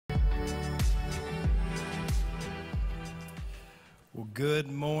Well,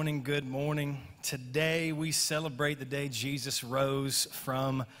 good morning, good morning. Today we celebrate the day Jesus rose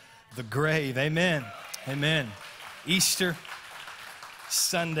from the grave. Amen. Amen. Easter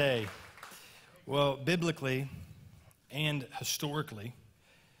Sunday. Well, biblically and historically,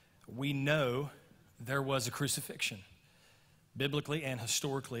 we know there was a crucifixion. Biblically and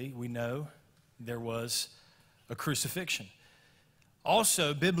historically, we know there was a crucifixion.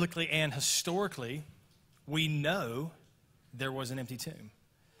 Also, biblically and historically, we know there was an empty tomb.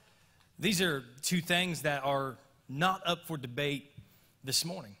 These are two things that are not up for debate this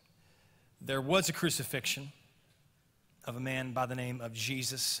morning. There was a crucifixion of a man by the name of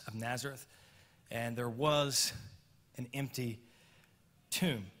Jesus of Nazareth, and there was an empty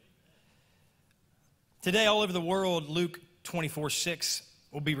tomb. Today, all over the world, Luke 24:6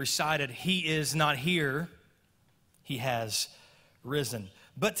 will be recited. He is not here, he has risen.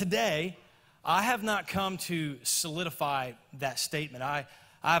 But today, I have not come to solidify that statement. I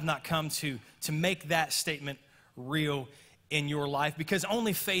have not come to make that statement real in your life, because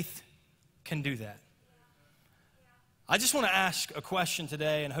only faith can do that. I just want to ask a question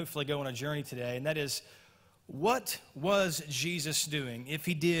today and hopefully go on a journey today, and that is, what was Jesus doing if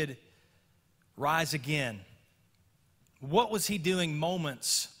he did rise again? What was he doing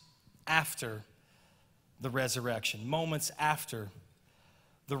moments after the resurrection? Moments after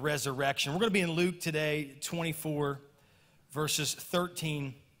the resurrection. We're going to be in Luke today, 24, verses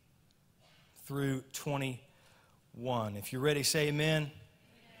 13 through 21. If you're ready, say amen.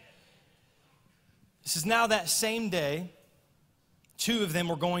 This is now that same day, two of them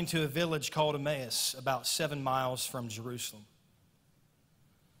were going to a village called Emmaus, about 7 miles from Jerusalem.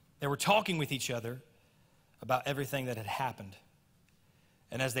 They were talking with each other about everything that had happened.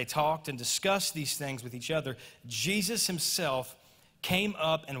 And as they talked and discussed these things with each other, Jesus himself came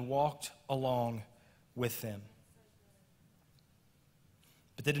up and walked along with them.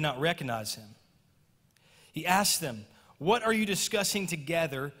 But they did not recognize him. He asked them, "What are you discussing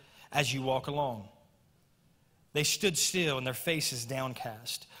together as you walk along?" They stood still and their faces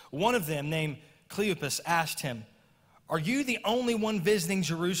downcast. One of them, named Cleopas, asked him, "Are you the only one visiting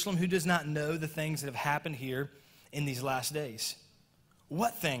Jerusalem who does not know the things that have happened here in these last days?"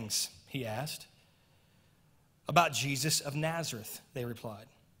 "What things?" he asked. "About Jesus of Nazareth," they replied.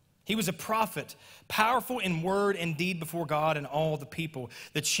 "He was a prophet, powerful in word and deed before God and all the people.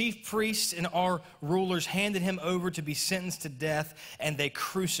 The chief priests and our rulers handed him over to be sentenced to death, and they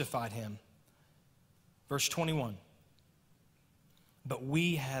crucified him." Verse 21. "But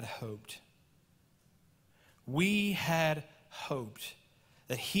we had hoped. We had hoped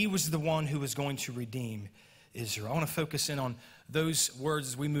that he was the one who was going to redeem Israel." I want to focus in on those words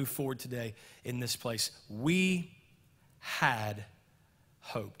as we move forward today in this place. We had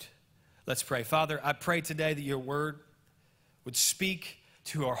hoped. Let's pray. Father, I pray today that your word would speak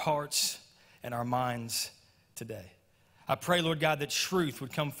to our hearts and our minds today. I pray, Lord God, that truth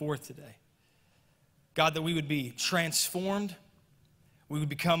would come forth today. God, that we would be transformed. We would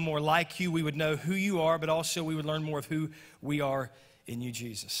become more like you. We would know who you are, but also we would learn more of who we are in you,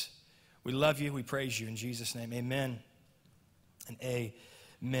 Jesus. We love you. We praise you. In Jesus' name, amen and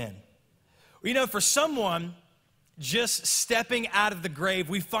amen. Well, you know, for someone just stepping out of the grave,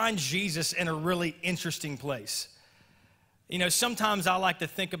 we find Jesus in a really interesting place. You know, sometimes I like to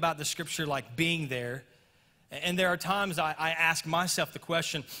think about the scripture like being there. And there are times I ask myself the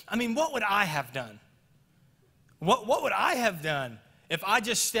question, what would I have done? What would I have done if I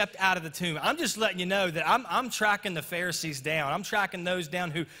just stepped out of the tomb? I'm just letting you know that I'm tracking the Pharisees down. I'm tracking those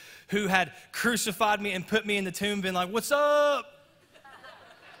down who had crucified me and put me in the tomb, been like, "What's up?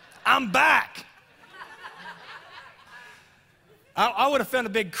 I'm back." I would have found a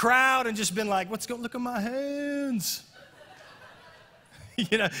big crowd and just been like, "What's going on? Look at my hands."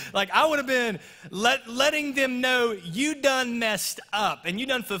 You know, like I would have been letting them know, you done messed up and you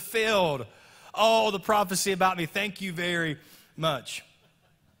done fulfilled all the prophecy about me. Thank you very much.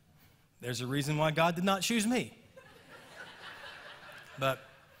 There's a reason why God did not choose me. But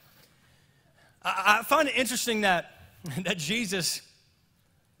I find it interesting that Jesus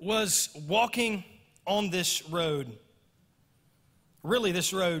was walking on this road. Really,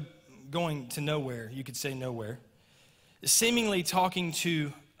 this road going to nowhere, you could say nowhere, seemingly talking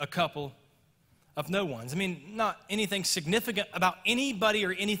to a couple of no ones. Not anything significant about anybody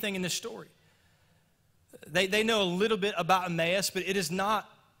or anything in this story. They know a little bit about Emmaus, but it is not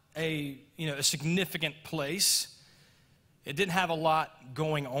a significant place. It didn't have a lot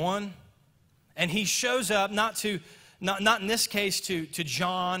going on. And he shows up not in this case to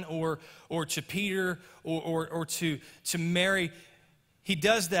John or to Peter or to Mary. He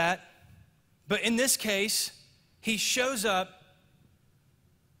does that, but in this case, he shows up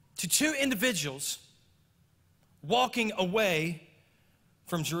to two individuals walking away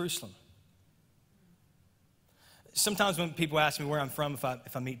from Jerusalem. Sometimes when people ask me where I'm from,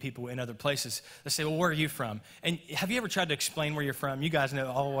 if I meet people in other places, they say, well, where are you from? And have you ever tried to explain where you're from? You guys know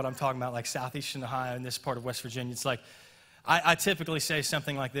all what I'm talking about, like southeastern Ohio and this part of West Virginia. It's like, I typically say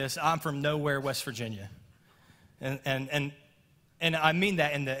something like this: I'm from nowhere, West Virginia. And I mean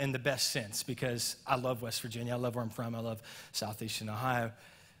that in the best sense, because I love West Virginia. I love where I'm from. I love southeastern Ohio.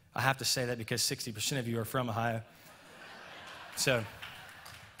 I have to say that because 60% of you are from Ohio. So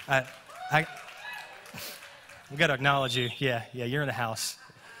we got to acknowledge you. Yeah, you're in the house.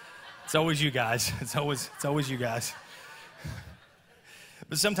 It's always you guys. It's always you guys.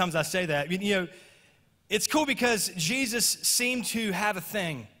 But sometimes I say that. You know, it's cool because Jesus seemed to have a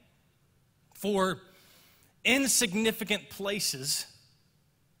thing for insignificant places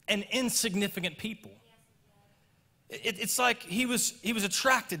and insignificant people. It's like he was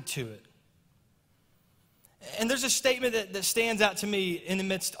attracted to it. And there's a statement that stands out to me in the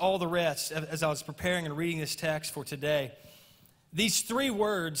midst of all the rest as I was preparing and reading this text for today. These three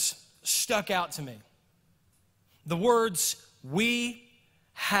words stuck out to me. The words, "we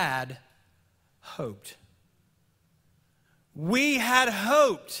had hoped." We had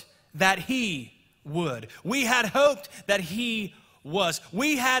hoped that he would. We had hoped that he was.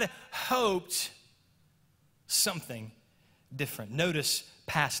 We had hoped something different. Notice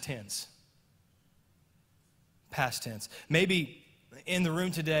past tense. Past tense. Maybe in the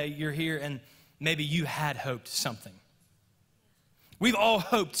room today, you're here and maybe you had hoped something. We've all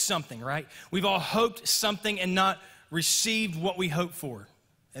hoped something, right? We've all hoped something and not received what we hoped for.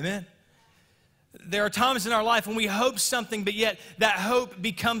 Amen? There are times in our life when we hope something, but yet that hope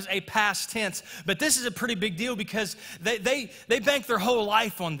becomes a past tense. But this is a pretty big deal because they bank their whole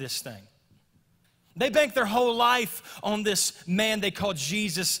life on this thing. They bank their whole life on this man they called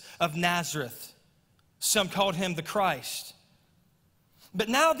Jesus of Nazareth. Some called him the Christ. But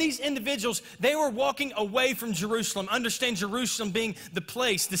now these individuals, they were walking away from Jerusalem. Understand Jerusalem being the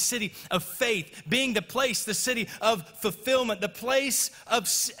place, the city of faith, being the place, the city of fulfillment, the place of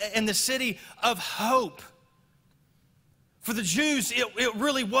and the city of hope. For the Jews, it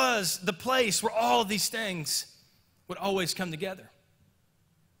really was the place where all of these things would always come together.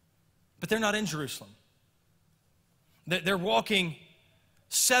 But they're not in Jerusalem. They're walking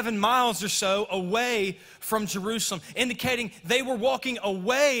 7 miles or so away from Jerusalem, indicating they were walking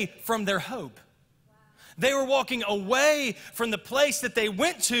away from their hope. They were walking away from the place that they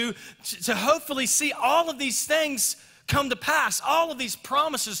went to hopefully see all of these things come to pass, all of these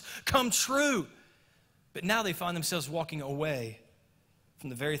promises come true. But now they find themselves walking away from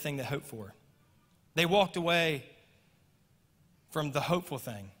the very thing they hoped for. They walked away from the hopeful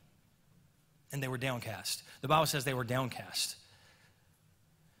thing, and they were downcast. The Bible says they were downcast.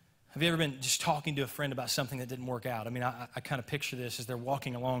 Have you ever been just talking to a friend about something that didn't work out? I mean, I kind of picture this as they're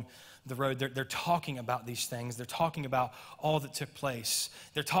walking along the road. They're talking about these things. They're talking about all that took place.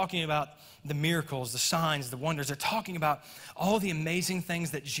 They're talking about the miracles, the signs, the wonders. They're talking about all the amazing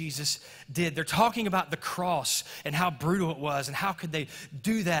things that Jesus did. They're talking about the cross and how brutal it was and how could they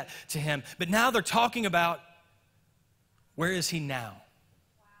do that to him. But now they're talking about, where is he now?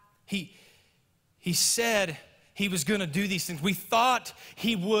 He said he was going to do these things. We thought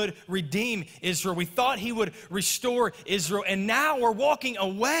he would redeem Israel. We thought he would restore Israel. And now we're walking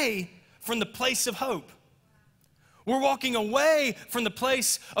away from the place of hope. We're walking away from the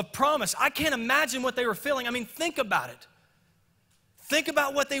place of promise. I can't imagine what they were feeling. I mean, think about it. Think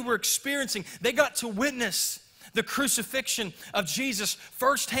about what they were experiencing. They got to witness the crucifixion of Jesus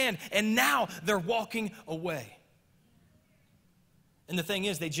firsthand, and now they're walking away. And the thing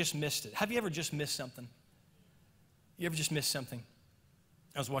is, they just missed it. Have you ever just missed something? You ever just missed something?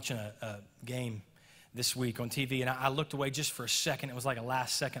 I was watching a game this week on TV, and I looked away just for a second. It was like a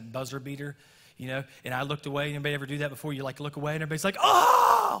last-second buzzer beater, you know, and I looked away. Anybody ever do that before? You, like, look away, and everybody's like,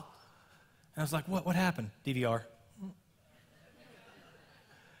 oh! And I was like, what happened? DVR.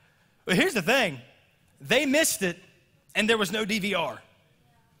 But here's the thing. They missed it, and there was no DVR.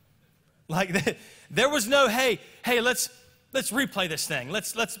 Like, there was no, hey, let's replay this thing.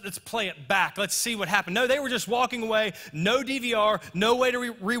 Let's play it back. Let's see what happened. No, they were just walking away. No DVR, no way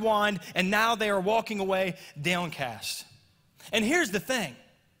to rewind, and now they are walking away downcast. And here's the thing.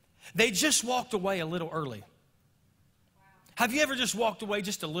 They just walked away a little early. Have you ever just walked away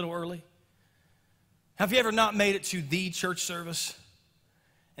just a little early? Have you ever not made it to the church service?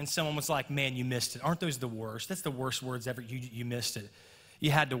 And someone was like, man, you missed it. Aren't those the worst? That's the worst words ever. You missed it.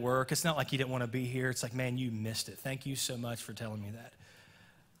 You had to work. It's not like you didn't want to be here. It's like, man, you missed it. Thank you so much for telling me that.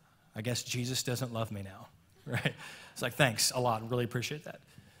 I guess Jesus doesn't love me now, right? It's like, thanks a lot. Really appreciate that.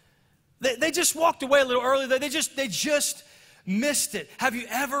 They just walked away a little early. They just missed it. Have you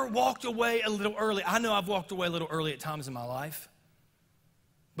ever walked away a little early? I know I've walked away a little early at times in my life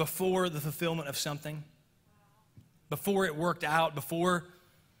before the fulfillment of something, before it worked out, before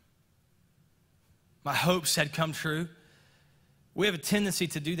my hopes had come true. We have a tendency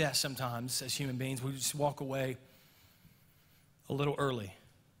to do that sometimes as human beings. We just walk away a little early.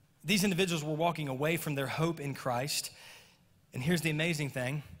 These individuals were walking away from their hope in Christ. And here's the amazing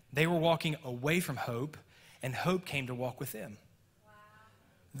thing. They were walking away from hope, and hope came to walk with them.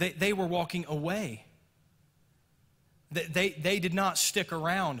 Wow. They were walking away. They did not stick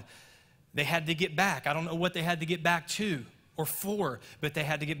around. They had to get back. I don't know what they had to get back to or for, but they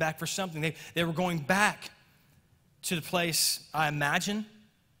had to get back for something. They were going back to the place, I imagine,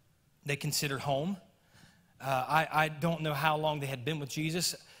 they considered home. I don't know how long they had been with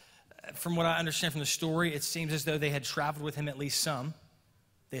Jesus. From what I understand from the story, it seems as though they had traveled with him at least some.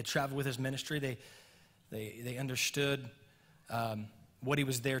 They had traveled with his ministry. They understood what he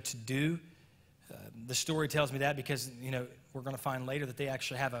was there to do. The story tells me that because, we're going to find later that they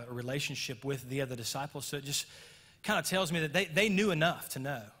actually have a relationship with the other disciples. So it just kind of tells me that they knew enough to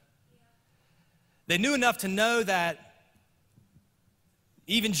know. They knew enough to know that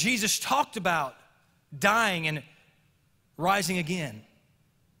even Jesus talked about dying and rising again.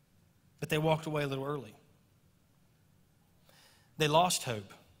 But they walked away a little early. They lost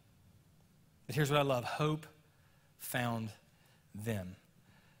hope. But here's what I love. Hope found them.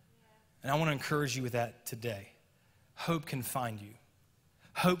 And I want to encourage you with that today. Hope can find you.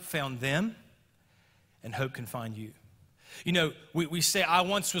 Hope found them, and hope can find you. We say, I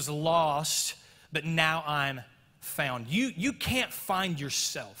once was lost, but now I'm found. You can't find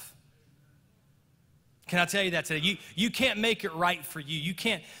yourself. Can I tell you that today? You can't make it right for you. You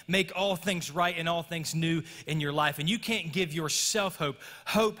can't make all things right and all things new in your life. And you can't give yourself hope.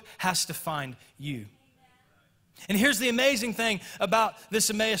 Hope has to find you. And here's the amazing thing about this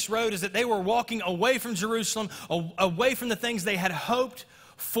Emmaus Road is that they were walking away from Jerusalem, away from the things they had hoped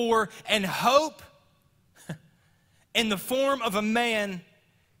for. And hope, in the form of a man,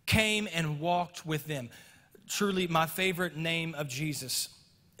 came and walked with them. Truly, my favorite name of Jesus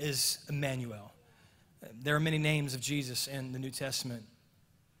is Emmanuel. There are many names of Jesus in the New Testament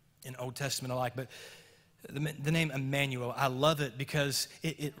and Old Testament alike, but the name Emmanuel, I love it because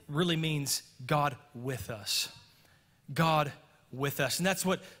it really means God with us. God with us. And that's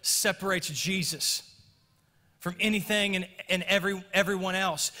what separates Jesus from anything and everyone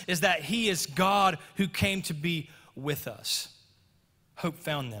else, is that he is God who came to be with us. Hope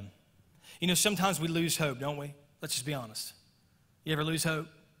found them. Sometimes we lose hope, don't we? Let's just be honest. You ever lose hope?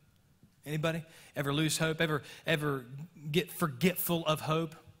 Anybody? Ever lose hope? Ever get forgetful of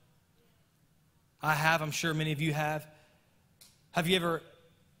hope? I have. I'm sure many of you have. Have you ever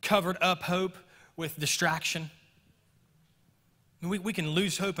covered up hope with distraction? We can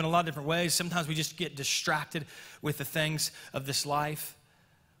lose hope in a lot of different ways. Sometimes we just get distracted with the things of this life.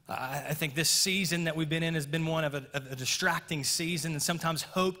 I think this season that we've been in has been one of a distracting season, and sometimes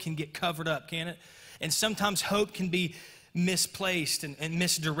hope can get covered up, can it? And sometimes hope can be misplaced and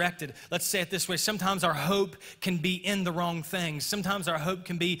misdirected. Let's say it this way. Sometimes our hope can be in the wrong things. Sometimes our hope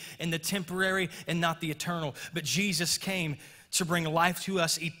can be in the temporary and not the eternal. But Jesus came to bring life to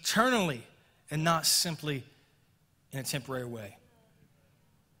us eternally and not simply in a temporary way.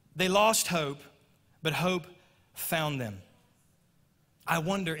 They lost hope, but hope found them. I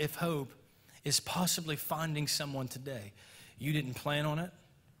wonder if hope is possibly finding someone today. You didn't plan on it.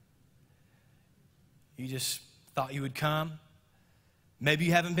 You just thought you would come. Maybe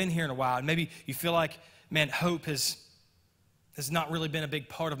you haven't been here in a while. Maybe you feel like, man, hope has not really been a big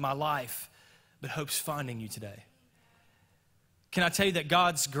part of my life, but hope's finding you today. Can I tell you that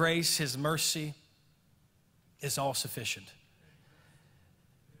God's grace, his mercy, is all sufficient?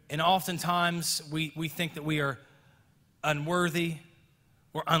 And oftentimes we think that we are unworthy,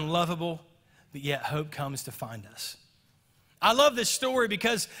 we're unlovable, but yet hope comes to find us. I love this story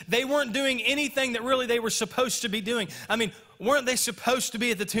because they weren't doing anything that really they were supposed to be doing. I mean, weren't they supposed to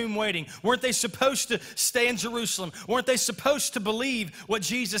be at the tomb waiting? Weren't they supposed to stay in Jerusalem? Weren't they supposed to believe what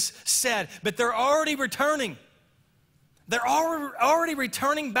Jesus said? But they're already returning. They're already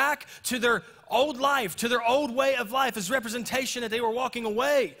returning back to their old life, to their old way of life, as representation that they were walking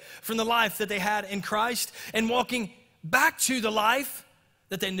away from the life that they had in Christ and walking back to the life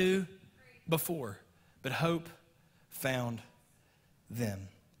that they knew before. But hope found them.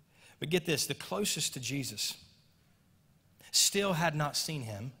 But get this, the closest to Jesus still had not seen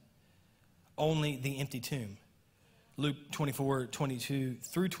him, only the empty tomb. Luke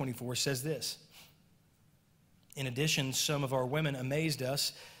 24:22-24 says this. In addition, some of our women amazed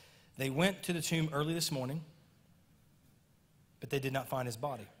us They went to the tomb early this morning, but they did not find his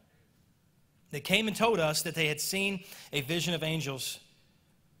body. They came and told us that they had seen a vision of angels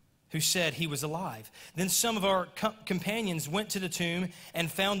who said he was alive. Then some of our companions went to the tomb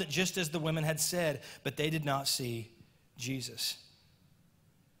and found it just as the women had said, but they did not see Jesus.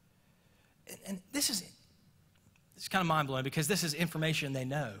 And it's kind of mind-blowing because this is information they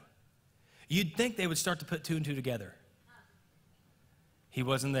know. You'd think they would start to put two and two together. He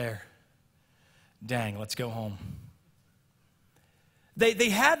wasn't there. Dang, let's go home. They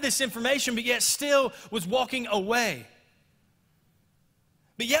had this information, but yet still was walking away.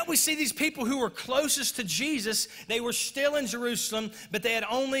 But yet we see these people who were closest to Jesus, they were still in Jerusalem, but they had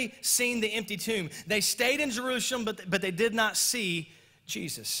only seen the empty tomb. They stayed in Jerusalem, but they did not see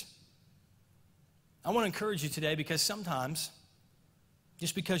Jesus. I want to encourage you today because sometimes,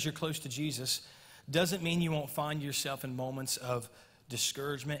 just because you're close to Jesus, doesn't mean you won't find yourself in moments of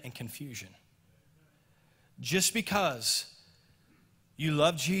discouragement and confusion. Just because you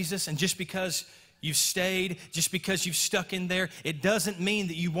love Jesus and just because you've stayed, just because you've stuck in there, it doesn't mean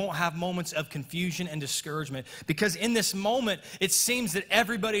that you won't have moments of confusion and discouragement. Because in this moment, it seems that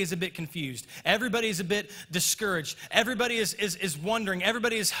everybody is a bit confused. Everybody is a bit discouraged. Everybody is wondering.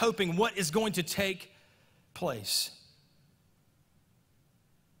 Everybody is hoping what is going to take place.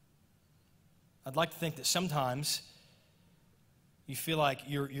 I'd like to think that sometimes you feel like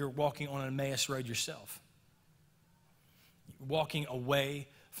you're walking on an Emmaus road yourself. You're walking away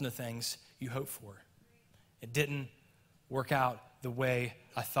from the things you hope for. It didn't work out the way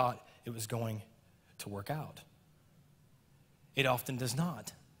I thought it was going to work out. It often does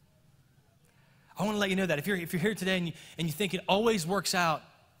not. I want to let you know that if you're here today and you think it always works out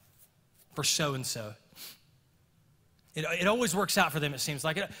for so-and-so, it always works out for them, it seems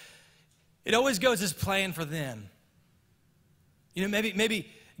like. It always goes as planned for them. You know, maybe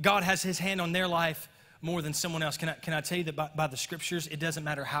God has his hand on their life more than someone else. Can I tell you that by the scriptures, it doesn't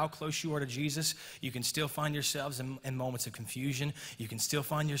matter how close you are to Jesus, you can still find yourselves in moments of confusion. You can still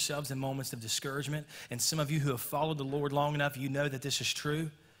find yourselves in moments of discouragement. And some of you who have followed the Lord long enough, you know that this is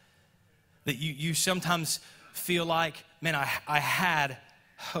true. That you sometimes feel like, man, I had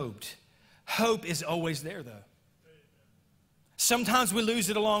hoped. Hope is always there, though. Sometimes we lose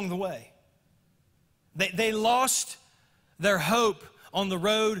it along the way. They lost their hope on the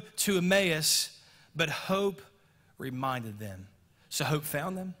road to Emmaus, but hope reminded them. So hope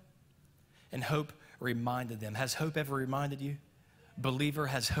found them, and hope reminded them. Has hope ever reminded you? Believer,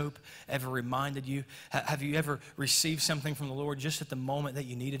 has hope ever reminded you? Have you ever received something from the Lord just at the moment that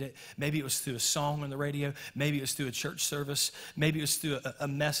you needed it? Maybe it was through a song on the radio. Maybe it was through a church service. Maybe it was through a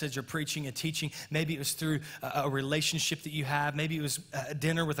message or preaching, a teaching. Maybe it was through a relationship that you have. Maybe it was a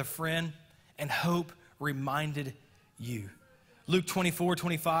dinner with a friend, and hope reminded you. Luke 24,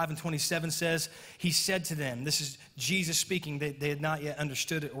 25, and 27 says, he said to them, this is Jesus speaking, they had not yet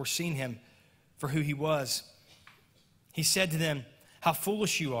understood it or seen him for who he was. He said to them, how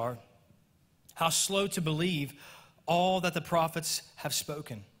foolish you are, how slow to believe all that the prophets have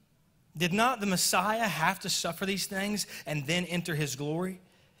spoken. Did not the Messiah have to suffer these things and then enter his glory?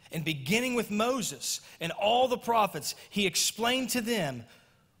 And beginning with Moses and all the prophets, he explained to them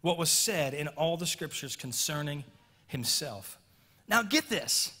what was said in all the scriptures concerning himself. Now get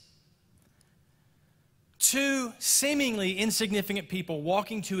this. Two seemingly insignificant people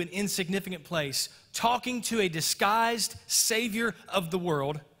walking to an insignificant place, talking to a disguised Savior of the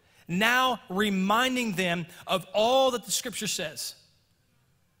world, now reminding them of all that the Scripture says.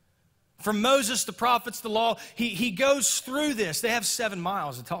 From Moses, the prophets, the law, he goes through this. They have 7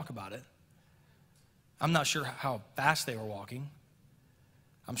 miles to talk about it. I'm not sure how fast they were walking.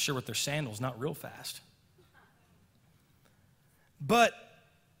 I'm sure with their sandals, not real fast. But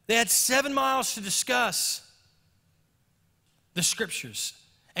they had 7 miles to discuss the scriptures.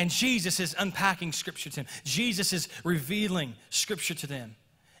 And Jesus is unpacking scripture to them. Jesus is revealing scripture to them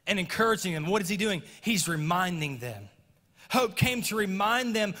and encouraging them. What is he doing? He's reminding them. Hope came to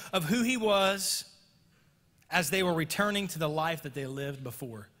remind them of who he was as they were returning to the life that they lived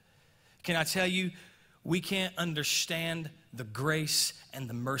before. Can I tell you, we can't understand the grace and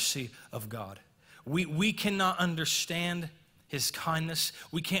the mercy of God. We cannot understand his kindness.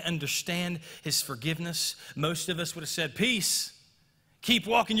 We can't understand his forgiveness. Most of us would have said, peace, keep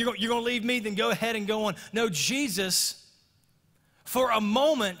walking. You're going to leave me? Then go ahead and go on. No, Jesus, for a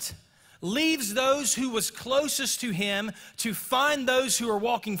moment, leaves those who was closest to him to find those who are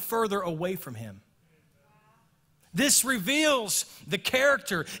walking further away from him. This reveals the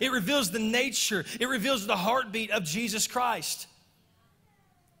character. It reveals the nature. It reveals the heartbeat of Jesus Christ.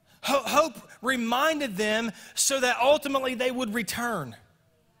 Hope reminded them so that ultimately they would return.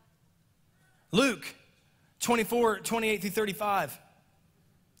 Luke 24, 28 through 35.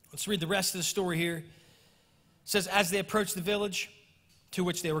 Let's read the rest of the story here. It says, as they approached the village to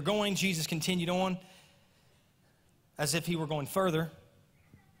which they were going, Jesus continued on as if he were going further.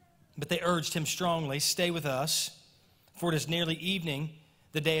 But they urged him strongly, stay with us, for it is nearly evening.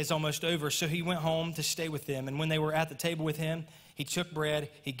 The day is almost over. So he went home to stay with them. And when they were at the table with him, he took bread,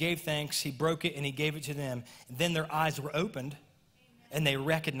 he gave thanks, he broke it, and he gave it to them. And then their eyes were opened, and they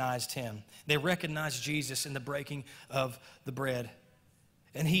recognized him. They recognized Jesus in the breaking of the bread.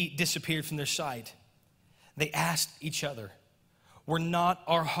 And he disappeared from their sight. They asked each other, were not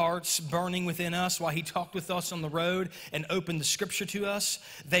our hearts burning within us while he talked with us on the road and opened the scripture to us?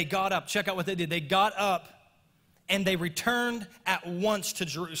 They got up. Check out what they did. They got up and they returned at once to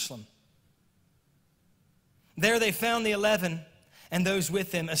Jerusalem. There they found the 11 and those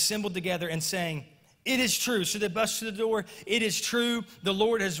with them assembled together and saying, it is true. So they bust to the door. It is true. The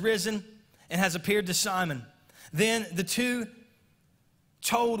Lord has risen and has appeared to Simon. Then the two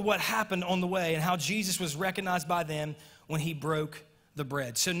told what happened on the way and how Jesus was recognized by them when he broke the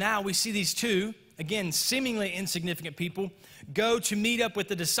bread. So now we see these two, again, seemingly insignificant people, go to meet up with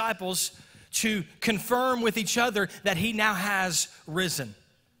the disciples to confirm with each other that he now has risen.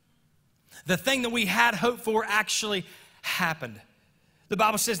 The thing that we had hoped for actually happened. The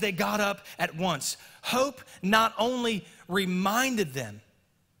Bible says they got up at once. Hope not only reminded them,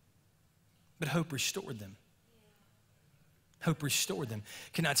 but hope restored them. Hope restored them.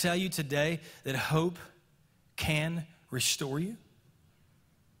 Can I tell you today that hope can restore you?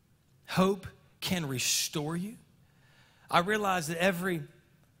 Hope can restore you. I realize that every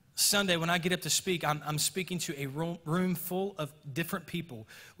Sunday when I get up to speak, I'm speaking to a room full of different people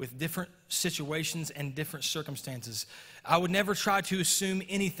with different situations and different circumstances. I would never try to assume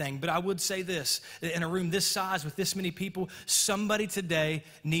anything, but I would say this, that in a room this size with this many people, somebody today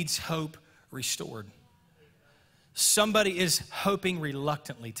needs hope restored. Somebody is hoping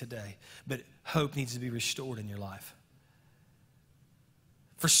reluctantly today, but hope needs to be restored in your life.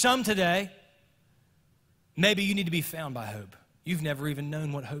 For some today, maybe you need to be found by hope. You've never even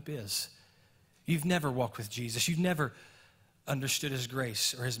known what hope is. You've never walked with Jesus. You've never understood his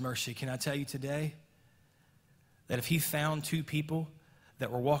grace or his mercy. Can I tell you today that if he found two people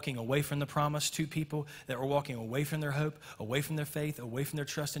that were walking away from the promise, two people that were walking away from their hope, away from their faith, away from their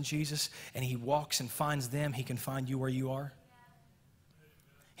trust in Jesus, and he walks and finds them, he can find you where you are?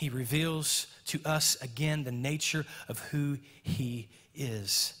 He reveals to us again the nature of who he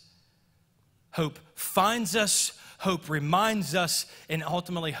is. Hope finds us, hope reminds us, and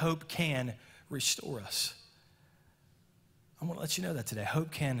ultimately hope can restore us. I want to let you know that today.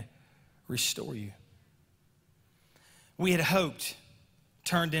 Hope can restore you. We had hoped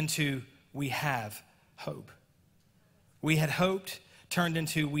turned into we have hope. We had hoped turned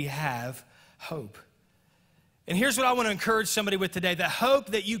into we have hope. And here's what I want to encourage somebody with today. The hope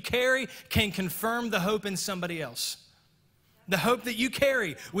that you carry can confirm the hope in somebody else. The hope that you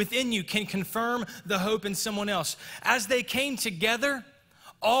carry within you can confirm the hope in someone else. As they came together,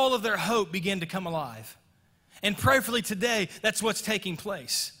 all of their hope began to come alive. And prayerfully today, that's what's taking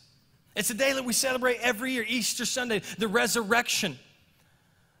place. It's a day that we celebrate every year, Easter Sunday, the resurrection.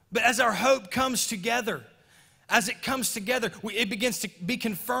 But as our hope comes together, as it comes together, it begins to be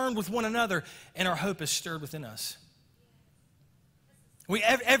confirmed with one another, and our hope is stirred within us.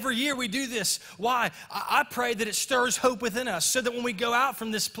 Every year we do this. Why? I pray that it stirs hope within us so that when we go out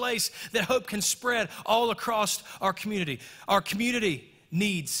from this place, that hope can spread all across our community. Our community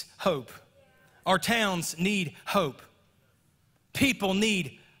needs hope. Our towns need hope. People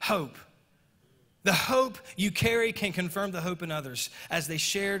need hope. The hope you carry can confirm the hope in others. As they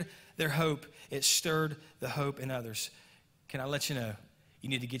shared their hope, it stirred the hope in others. Can I let you know, you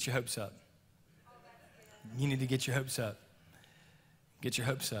need to get your hopes up. You need to get your hopes up. Get your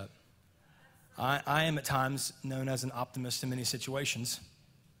hopes up. I am at times known as an optimist in many situations,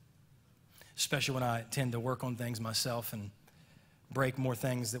 especially when I tend to work on things myself and break more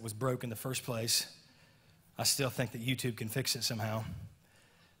things that was broke in the first place. I still think that YouTube can fix it somehow.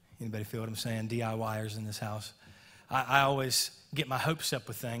 Anybody feel what I'm saying? DIYers in this house. I always get my hopes up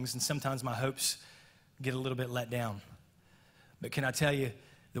with things, and sometimes my hopes get a little bit let down. But can I tell you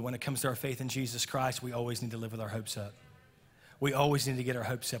that when it comes to our faith in Jesus Christ, we always need to live with our hopes up. We always need to get our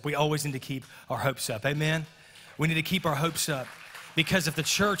hopes up. We always need to keep our hopes up. Amen? We need to keep our hopes up, because if the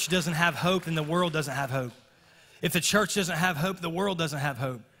church doesn't have hope, then the world doesn't have hope. If the church doesn't have hope, the world doesn't have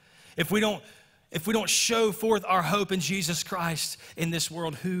hope. If we don't show forth our hope in Jesus Christ in this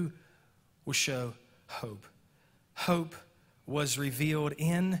world, who will show hope? Hope was revealed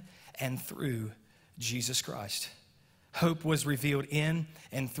in and through Jesus Christ. Hope was revealed in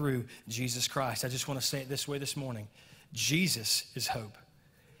and through Jesus Christ. I just want to say it this way this morning. Jesus is hope.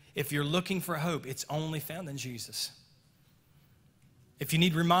 If you're looking for hope, it's only found in Jesus. If you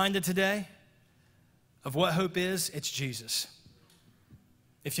need reminded today of what hope is, it's Jesus.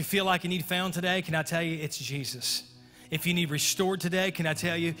 If you feel like you need found today, can I tell you it's Jesus? If you need restored today, can I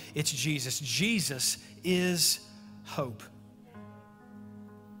tell you it's Jesus? Jesus is hope.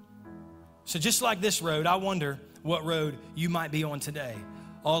 So just like this road, I wonder what road you might be on today.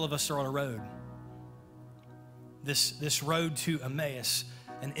 All of us are on a road. This road to Emmaus,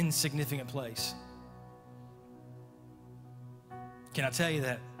 an insignificant place. Can I tell you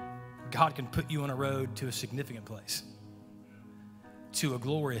that God can put you on a road to a significant place, to a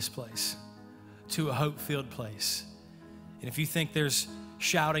glorious place, to a hope-filled place. And if you think there's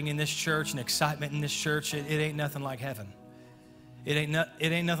shouting in this church and excitement in this church, it ain't nothing like heaven. It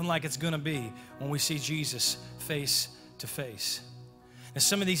ain't nothing like it's gonna be when we see Jesus face to face. And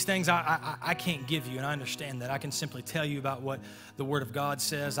some of these things I can't give you, and I understand that. I can simply tell you about what the Word of God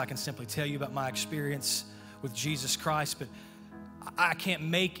says. I can simply tell you about my experience with Jesus Christ, but I can't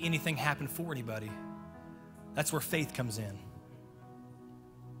make anything happen for anybody. That's where faith comes in.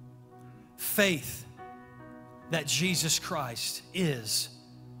 Faith that Jesus Christ is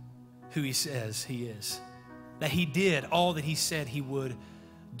who He says He is. That He did all that He said He would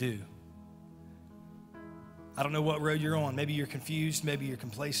do. I don't know what road you're on. Maybe you're confused. Maybe you're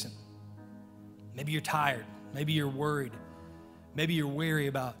complacent. Maybe you're tired. Maybe you're worried. Maybe you're weary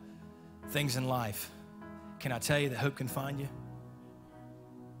about things in life. Can I tell you that hope can find you?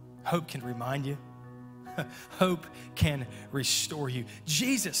 Hope can remind you. Hope can restore you.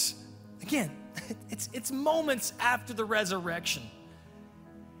 Jesus, again, it's moments after the resurrection.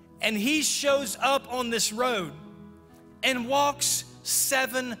 And He shows up on this road and walks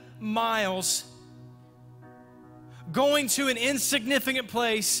 7 miles going to an insignificant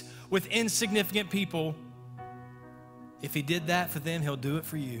place with insignificant people. If He did that for them, He'll do it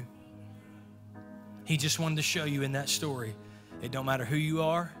for you. He just wanted to show you in that story, it don't matter who you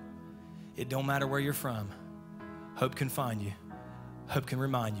are, it don't matter where you're from. Hope can find you. Hope can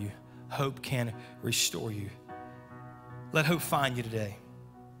remind you. Hope can restore you. Let hope find you today.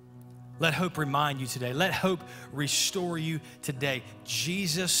 Let hope remind you today. Let hope restore you today.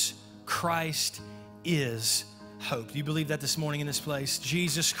 Jesus Christ is hope. Do you believe that this morning in this place?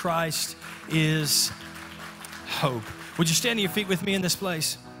 Jesus Christ is hope. Would you stand to your feet with me in this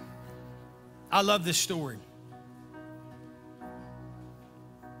place? I love this story.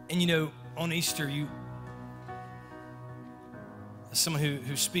 And you know, on Easter, as someone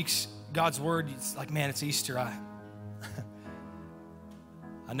who speaks God's word, it's like, man, it's Easter. I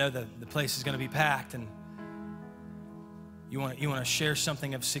know that the place is going to be packed, and you want to share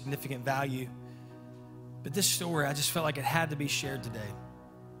something of significant value. But this story, I just felt like it had to be shared today.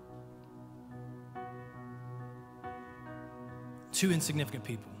 2 insignificant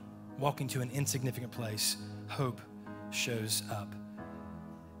people walking to an insignificant place. Hope shows up.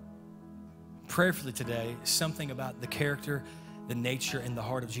 Prayerfully today, something about the character, the nature, and the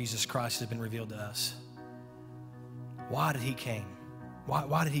heart of Jesus Christ has been revealed to us. Why did He came?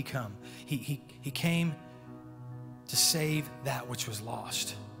 Why did He come? He came to save that which was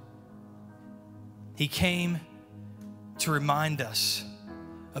lost. He came to remind us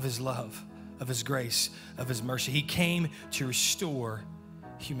of His love, of His grace, of His mercy. He came to restore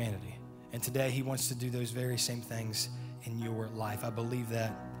humanity. And today He wants to do those very same things in your life. I believe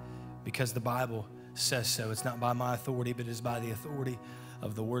that because the Bible says so. It's not by my authority, but it is by the authority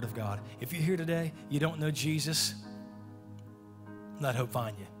of the Word of God. If you're here today, you don't know Jesus, let hope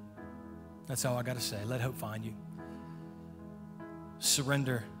find you. That's all I got to say. Let hope find you.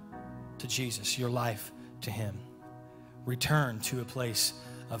 Surrender to Jesus, your life to Him. Return to a place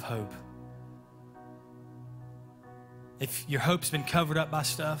of hope. If your hope's been covered up by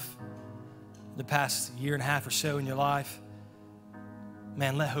stuff the past year and a half or so in your life,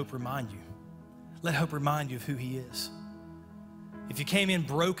 man, let hope remind you. Let hope remind you of who He is. If you came in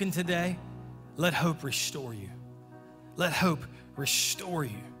broken today, let hope restore you. Let hope restore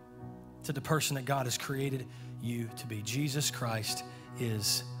you to the person that God has created you to be. Jesus Christ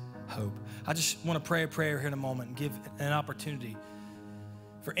is hope. I just want to pray a prayer here in a moment and give an opportunity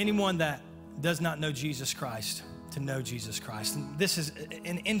for anyone that does not know Jesus Christ to know Jesus Christ. And this is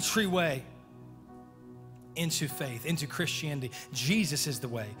an entryway into faith, into Christianity. Jesus is the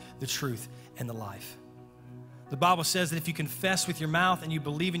way, the truth, and the life. The Bible says that if you confess with your mouth and you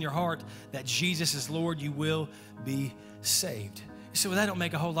believe in your heart that Jesus is Lord, you will be saved. You say, well, that don't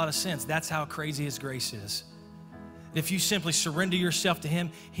make a whole lot of sense. That's how crazy His grace is. If you simply surrender yourself to Him,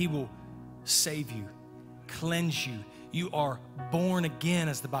 He will save you, cleanse you, You are born again,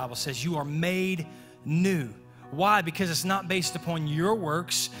 as the Bible says. You are made new. Why? Because it's not based upon your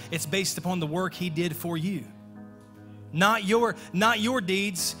works. It's based upon the work he did for you. Not your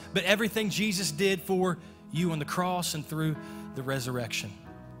deeds, but everything Jesus did for you on the cross and through the resurrection.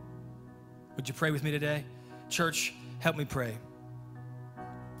 Would you pray with me today? Church, help me pray.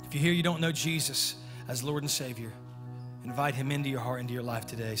 If you're here, you don't know Jesus as Lord and Savior, invite him into your heart, into your life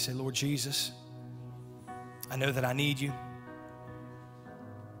today. Say, Lord Jesus, I know that I need you.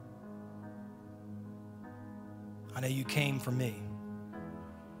 I know you came for me.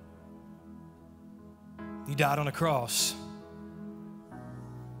 You died on a cross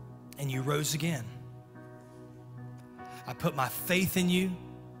and you rose again. I put my faith in you.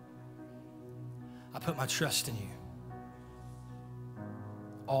 I put my trust in you.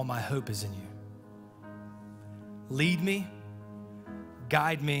 All my hope is in you. Lead me,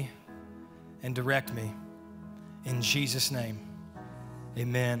 guide me, and direct me. In Jesus' name,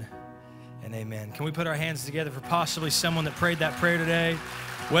 amen and amen. Can we put our hands together for possibly someone that prayed that prayer today,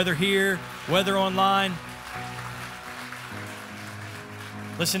 whether here, whether online?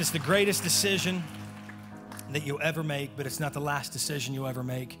 Listen, it's the greatest decision that you'll ever make, but it's not the last decision you'll ever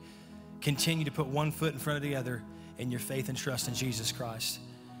make. Continue to put one foot in front of the other in your faith and trust in Jesus Christ.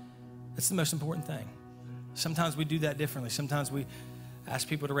 That's the most important thing. Sometimes we do that differently. Sometimes we ask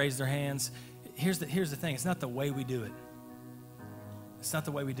people to raise their hands. Here's the thing. It's not the way we do it. It's not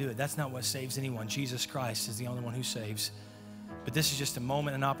the way we do it. That's not what saves anyone. Jesus Christ is the only one who saves. But this is just a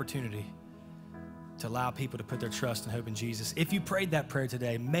moment, an opportunity to allow people to put their trust and hope in Jesus. If you prayed that prayer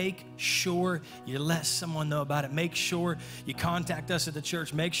today, make sure you let someone know about it. Make sure you contact us at the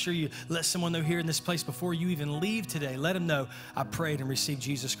church. Make sure you let someone know here in this place before you even leave today. Let them know I prayed and received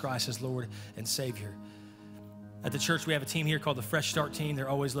Jesus Christ as Lord and Savior. At the church, we have a team here called the Fresh Start Team. They're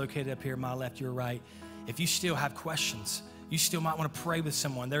always located up here, my left, your right. If you still have questions, you still might want to pray with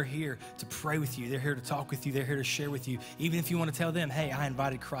someone. They're here to pray with you. They're here to talk with you. They're here to share with you. Even if you want to tell them, hey, I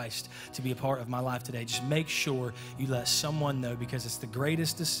invited Christ to be a part of my life today, just make sure you let someone know, because it's the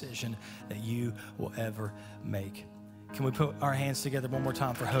greatest decision that you will ever make. Can we put our hands together one more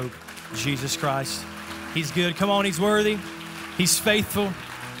time for hope? Jesus Christ. He's good. Come on, he's worthy. He's faithful.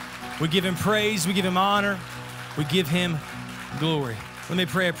 We give him praise. We give him honor. We give him glory. Let me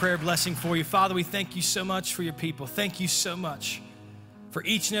pray a prayer blessing for you. Father, we thank you so much for your people. Thank you so much for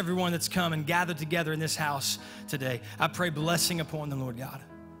each and every one that's come and gathered together in this house today. I pray blessing upon them, Lord God.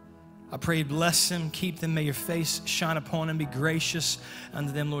 I pray bless them, keep them. May your face shine upon them. Be gracious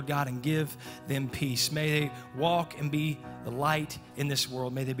unto them, Lord God, and give them peace. May they walk and be the light in this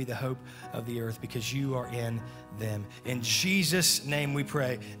world. May they be the hope of the earth, because you are in them. In Jesus' name we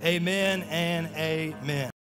pray. Amen and amen.